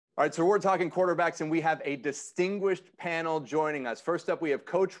All right, so we're talking quarterbacks, and we have a distinguished panel joining us. First up, we have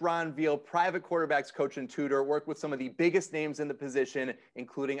Coach Ron Veal, private quarterbacks coach and tutor, worked with some of the biggest names in the position,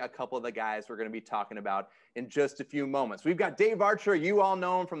 including a couple of the guys we're going to be talking about in just a few moments. We've got Dave Archer. You all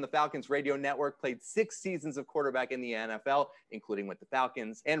know him from the Falcons radio network, played 6 seasons of quarterback in the NFL, including with the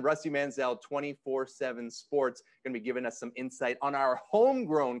Falcons. And Rusty Manziel, 24/7 Sports, going to be giving us some insight on our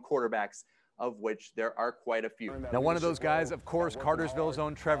homegrown quarterbacks, of which there are quite a few. Now, one of those guys, of course, Cartersville's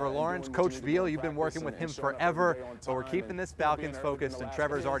own Trevor Lawrence. Coach Veal, you've been working with him forever, but we're keeping this Falcons focused, and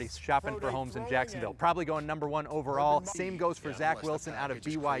Trevor's already shopping for homes in Jacksonville. Probably going #1 overall. Same goes for Zach Wilson out of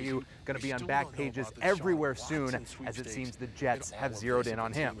BYU. Going to be on back pages everywhere soon, as it seems the Jets have zeroed in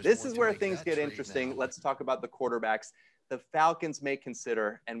on him. This is where things get interesting. Let's talk about the quarterbacks the Falcons may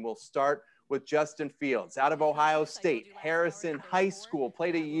consider, and we'll start with Justin Fields out of Ohio State, Harrison High School,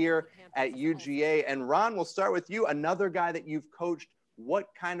 played a year at UGA. And Ron, we'll start with you, another guy that you've coached. What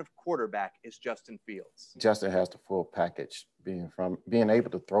kind of quarterback is Justin Fields? Justin has the full package, being able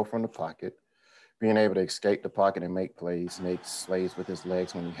to throw from the pocket, being able to escape the pocket and make plays with his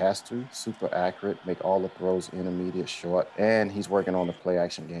legs when he has to, super accurate, make all the throws intermediate, short, and he's working on the play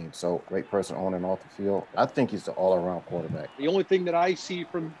action game. So great person on and off the field. I think he's the all-around quarterback. The only thing that I see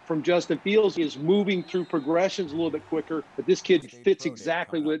from Justin Fields is moving through progressions a little bit quicker, but this kid fits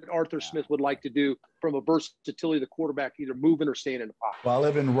exactly what Arthur Smith would like to do from a versatility of the quarterback, either moving or staying in the pocket. Well, I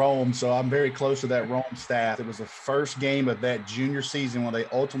live in Rome, so I'm very close to that Rome staff. It was the first game of that junior season when they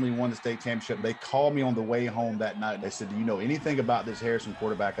ultimately won the state championship. They called me on the way home that night. They said, "Do you know anything about this Harrison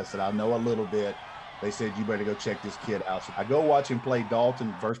quarterback?" I said, "I know a little bit." They said, "You better go check this kid out." So I go watch him play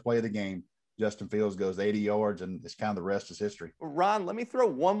Dalton, first play of the game. Justin Fields goes 80 yards, and it's kind of the rest is history. Ron, let me throw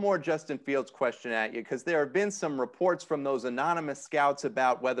one more Justin Fields question at you, because there have been some reports from those anonymous scouts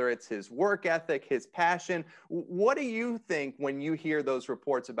about whether it's his work ethic, his passion. What do you think when you hear those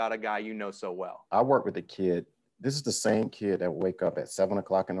reports about a guy you know so well? I work with a kid. This is the same kid that wake up at 7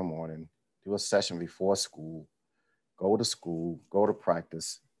 o'clock in the morning, do a session before school, go to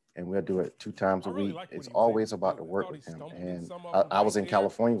practice, and we'll do it 2 times a week. It's always about the work with him. And I was in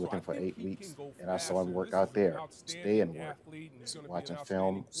California with him for 8 weeks, and I saw him work out there, stay and work, watching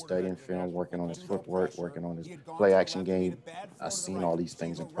film, studying film, working on his footwork, working on his play action game. I've seen all these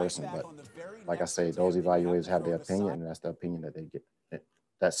things in person, but like I say, those evaluators have their opinion, and that's the opinion that they get,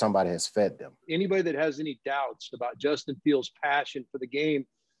 that somebody has fed them. Anybody that has any doubts about Justin Fields' passion for the game,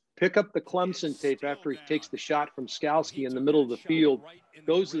 pick up the Clemson tape after he takes the shot from Skalski in the middle of the field,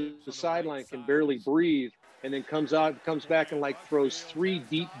 goes to the sideline, can barely breathe, and then comes back and throws 3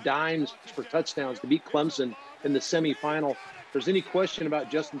 deep dimes for touchdowns to beat Clemson in the semifinal. If there's any question about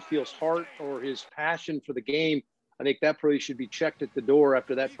Justin Fields' heart or his passion for the game, I think that probably should be checked at the door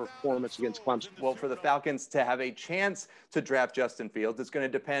after that performance against Clemson. Well, for the Falcons to have a chance to draft Justin Fields, it's going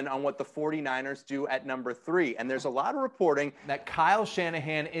to depend on what the 49ers do at #3. And there's a lot of reporting that Kyle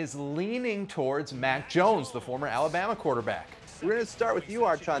Shanahan is leaning towards Mac Jones, the former Alabama quarterback. We're going to start with you,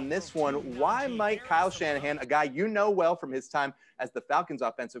 Arch, on this one. Why might Kyle Shanahan, a guy you know well from his time as the Falcons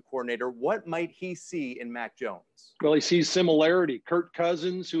offensive coordinator, what might he see in Mac Jones? Well, he sees similarity. Kirk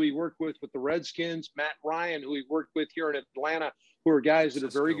Cousins, who he worked with the Redskins, Matt Ryan, who he worked with here in Atlanta, who are guys that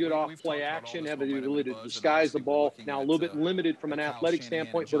are very good off play action, have the ability to disguise the ball. Now, a little bit limited from an athletic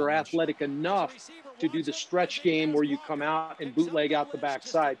standpoint, but are athletic enough to do the stretch game where you come out and bootleg out the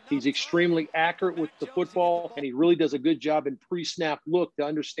backside. He's extremely accurate with the football, and he really does a good job in pre-snap look to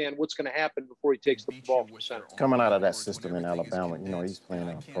understand what's going to happen before he takes the ball from center. Coming out of that system in Alabama, he's playing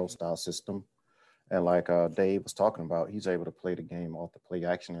a pro-style system. And like Dave was talking about, he's able to play the game off the play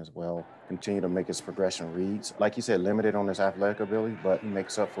action as well, continue to make his progression reads. Like you said, limited on his athletic ability, but he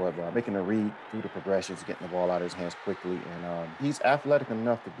makes up for it by making a read through the progressions, getting the ball out of his hands quickly. And he's athletic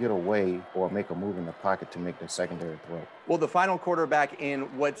enough to get away or make a move in the pocket to make the secondary throw. Well, the final quarterback in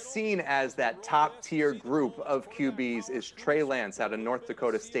what's seen as that top-tier group of QBs is Trey Lance out of North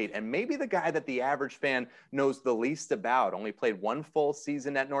Dakota State, and maybe the guy that the average fan knows the least about. Only played 1 full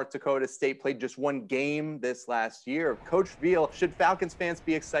season at North Dakota State, played just 1 game this last year. Coach Veal, should Falcons fans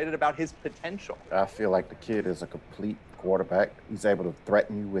be excited about his potential? I feel like the kid is a complete quarterback. He's able to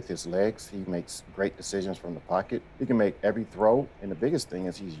threaten you with his legs. He makes great decisions from the pocket. He can make every throw. And the biggest thing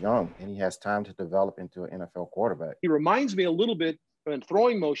is he's young and he has time to develop into an NFL quarterback. He reminds me a little bit in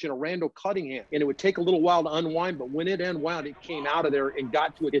throwing motion of Randall Cunningham, and it would take a little while to unwind, but when it unwound, it came out of there and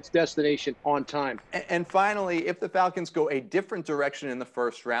got to its destination on time. And finally, if the Falcons go a different direction in the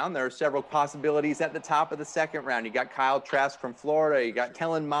first round, there are several possibilities at the top of the second round. You got Kyle Trask from Florida, you got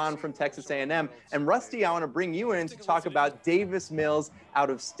Kellen Mond from Texas A&M, and Rusty, I want to bring you in to talk about Davis Mills out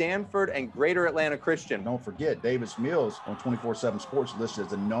of Stanford and Greater Atlanta Christian. Don't forget, Davis Mills on 24/7 Sports listed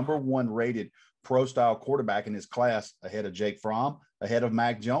as the #1 rated pro-style quarterback in his class, ahead of Jake Fromm, ahead of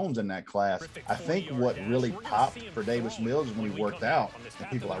Mac Jones in that class. I think what really popped for Davis Mills is when he worked out, and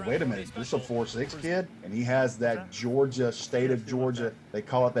people are like, wait a minute, this is a 4'6" kid, and he has that Georgia, state of Georgia, they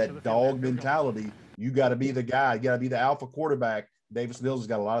call it that dog mentality. You got to be the guy, you got to be the alpha quarterback. Davis Mills has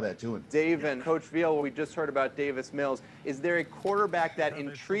got a lot of that to him. Dave and Coach Veal, we just heard about Davis Mills. Is there a quarterback that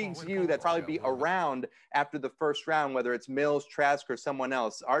intrigues you that probably be around after the first round, whether it's Mills, Trask, or someone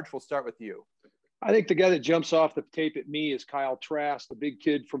else? Arch, we'll start with you. I think the guy that jumps off the tape at me is Kyle Trask, the big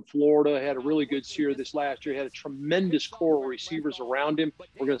kid from Florida. Had a really good year this last year. Had a tremendous core of receivers around him.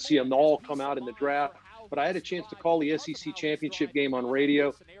 We're going to see them all come out in the draft. But I had a chance to call the SEC championship game on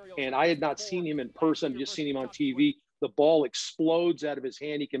radio, and I had not seen him in person, just seen him on TV. The ball explodes out of his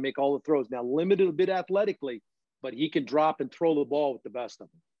hand. He can make all the throws. Now, limited a bit athletically, but he can drop and throw the ball with the best of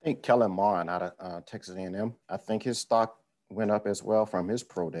them. I think Kellen Mond out of Texas A&M, I think his stock went up as well from his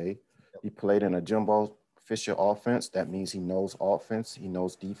pro day. He played in a Jimbo Fisher offense. That means he knows offense, he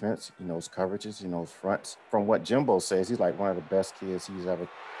knows defense, he knows coverages, he knows fronts. From what Jimbo says, he's like one of the best kids he's ever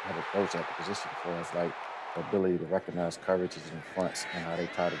coached at the position for us, like the ability to recognize coverages and fronts and how they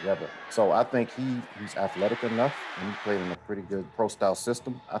tie together. So I think he's athletic enough, and he played in a pretty good pro-style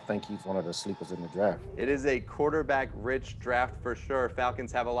system. I think he's one of the sleepers in the draft. It is a quarterback-rich draft for sure.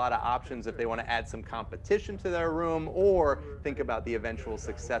 Falcons have a lot of options if they want to add some competition to their room or think about the eventual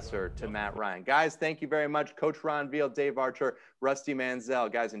successor to Matt Ryan. Guys, thank you very much. Coach Ron Veal, Dave Archer, Rusty Manziel.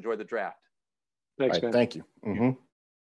 Guys, enjoy the draft. Thanks, man. Thank you.